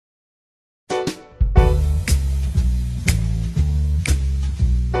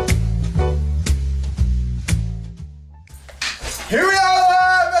Here we are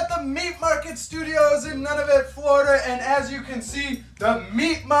live at the Meat Market Studios in Nunavut, Florida, and as you can see, the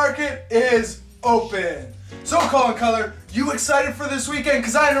meat market is open. So Colin Color, you excited for this weekend?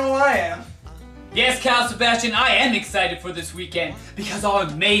 Because I know I am. Yes, Cal Sebastian, I am excited for this weekend because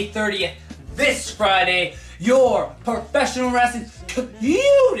on May 30th, this Friday, your professional wrestling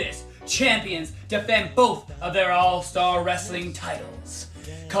cutest champions defend both of their All-Star Wrestling titles.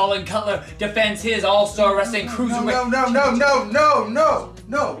 Colin Cutler defends his All-Star Wrestling Cruiserweight.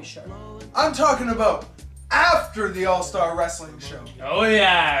 No. I'm talking about after the All-Star Wrestling show. Oh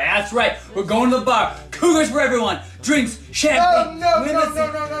yeah, that's right. We're going to the bar. Cougars for everyone. Drinks, champagne. No.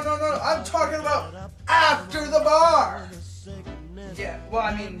 I'm talking about after the bar. Yeah, well,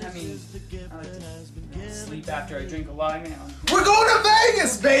 I mean, I like to sleep after I drink a lot now. We're going to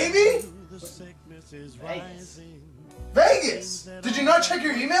Vegas, baby! Vegas! Did you not check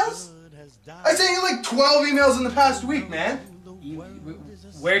your emails? I sent you like 12 emails in the past week, man.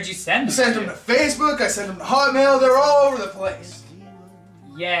 Where'd you send them? I sent them to Facebook, I sent them to Hotmail, they're all over the place.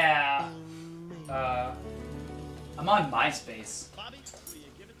 Yeah. I'm on MySpace.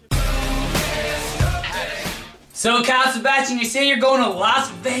 So, Cal Sebastian, you say you're going to Las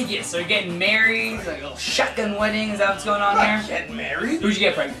Vegas. Are you getting married? Like a little shotgun wedding? Is that what's going on I'm there? not getting married. Who'd you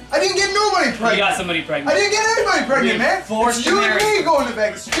get pregnant? I didn't get nobody pregnant. You got somebody pregnant. I didn't get anybody pregnant, man. Forced It's you to and marry. me going to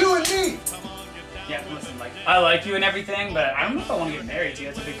Vegas. You and me. Yeah, listen, like, I like you and everything, but I don't know if I want to get married to you.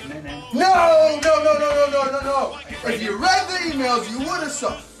 That's a big commitment. No. If you read the emails, you would have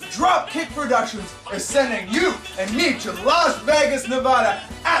saw. DropkicK Productions is sending you and me to Las Vegas, Nevada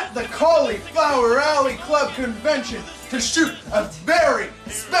at the Cauliflower Alley Club Convention to shoot a very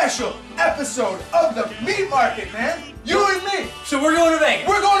special episode of the Meat Market, man. You and me. So we're going to Vegas.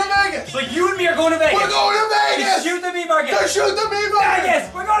 We're going to Vegas. Like, you and me are going to Vegas. We're going to Vegas. To shoot the meat market. To shoot the Meat Market.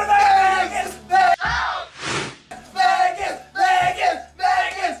 Vegas. We're going to Vegas. Vegas.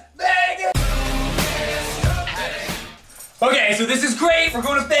 Okay, so this is great. We're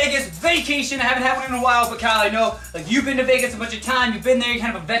going to Vegas, vacation. I haven't had one in a while, but Kyle, I know, like, you've been to Vegas a bunch of time. You've been there. You're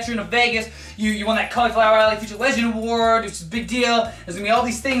kind of a veteran of Vegas. You won that Cauliflower Alley Future Legend Award, which is a big deal. There's gonna be all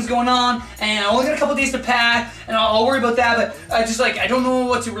these things going on, and I only got a couple days to pack, and I'll worry about that. But I don't know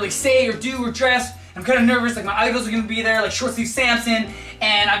what to really say or do or dress. I'm kind of nervous. Like, my idols are gonna be there, like Short Sleeve Samson,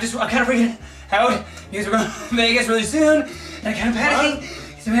 and I'm kind of freaking out because we're going to Vegas really soon, and I'm kind of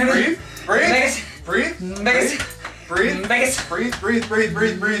panicking. Breathe.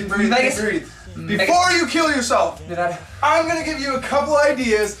 Before you kill yourself, I'm gonna give you a couple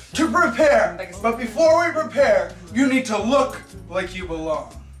ideas to prepare. But before we prepare, you need to look like you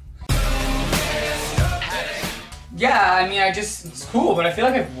belong. Yeah, I mean, it's cool, but I feel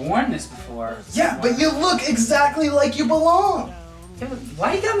like I've worn this before. Yeah, but you look exactly like you belong. Yeah, but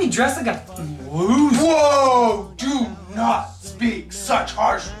why you got me dressed like a loser? Whoa! Do not speak such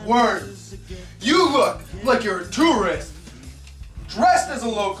harsh words. You look like you're a tourist, dressed as a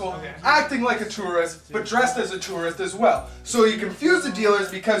local, acting like a tourist, but dressed as a tourist as well. So you confuse the dealers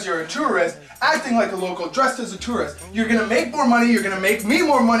because you're a tourist, acting like a local, dressed as a tourist. You're gonna make more money, you're gonna make me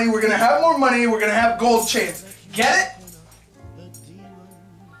more money, we're gonna have more money, we're gonna have gold chains. Get it?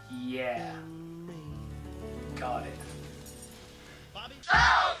 Yeah. Got it.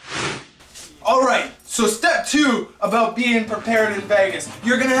 Alright, so step 2 about being prepared in Vegas.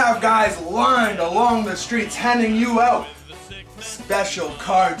 You're gonna have guys lined along the streets handing you out special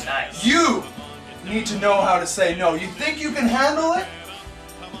cards. Nice. You need to know how to say no. You think you can handle it?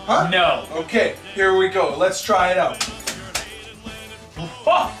 Huh? No. Okay, here we go. Let's try it out.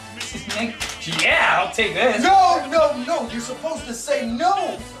 Oh, yeah, I'll take this. No. You're supposed to say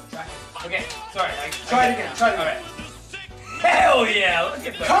no. Okay, sorry. Try it again. Alright. Hell yeah, look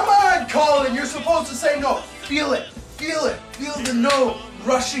at that. Come on, Colin. You're supposed to say no. Feel it. Feel the no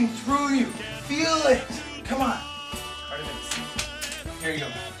rushing through you. Feel it. Come on. Here you go.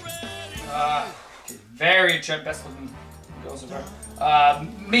 Very attractive, best looking girl so far.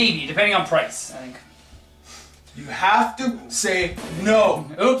 Maybe, depending on price, I think. You have to say no.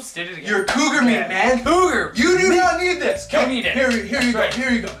 Oops, did it again. You're cougar meat, man. Cougar. You do not need this. Don't need it. Here you go. Right. Here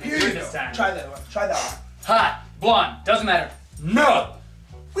you go. This time. Try that one. Hot, blonde, doesn't matter. No.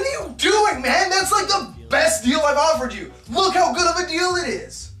 What are you doing, man? That's like the best deal I've offered you. Look how good of a deal it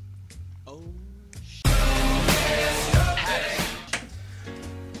is.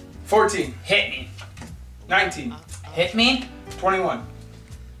 14. Hit me. 19. Hit me. 21.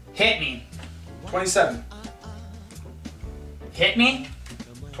 Hit me. 27. Hit me.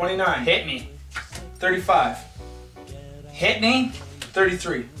 29. Hit me. 35. Hit me.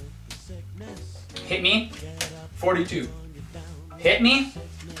 33. Hit me. 42. Hit me.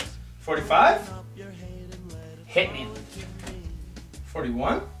 45. Hit me.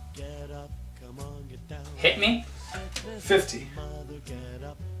 41? Hit me. 50.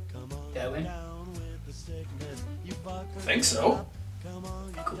 Did I win? Think so.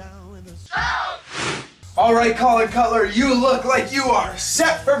 Alright, Colin Cutler, you look like you are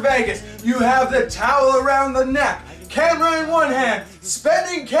set for Vegas. You have the towel around the neck, camera in one hand,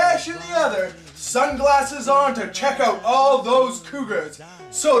 spending cash in the other, sunglasses on to check out all those Cougars.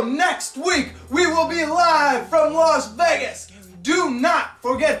 So next week, we will be live from Las Vegas. Do not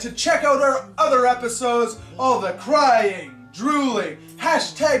forget to check out our other episodes, all the crying, drooling,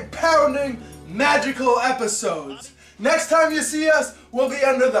 #pounding, magical episodes. Next time you see us, we'll be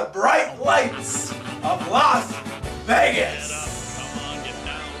under the bright lights of Las Vegas.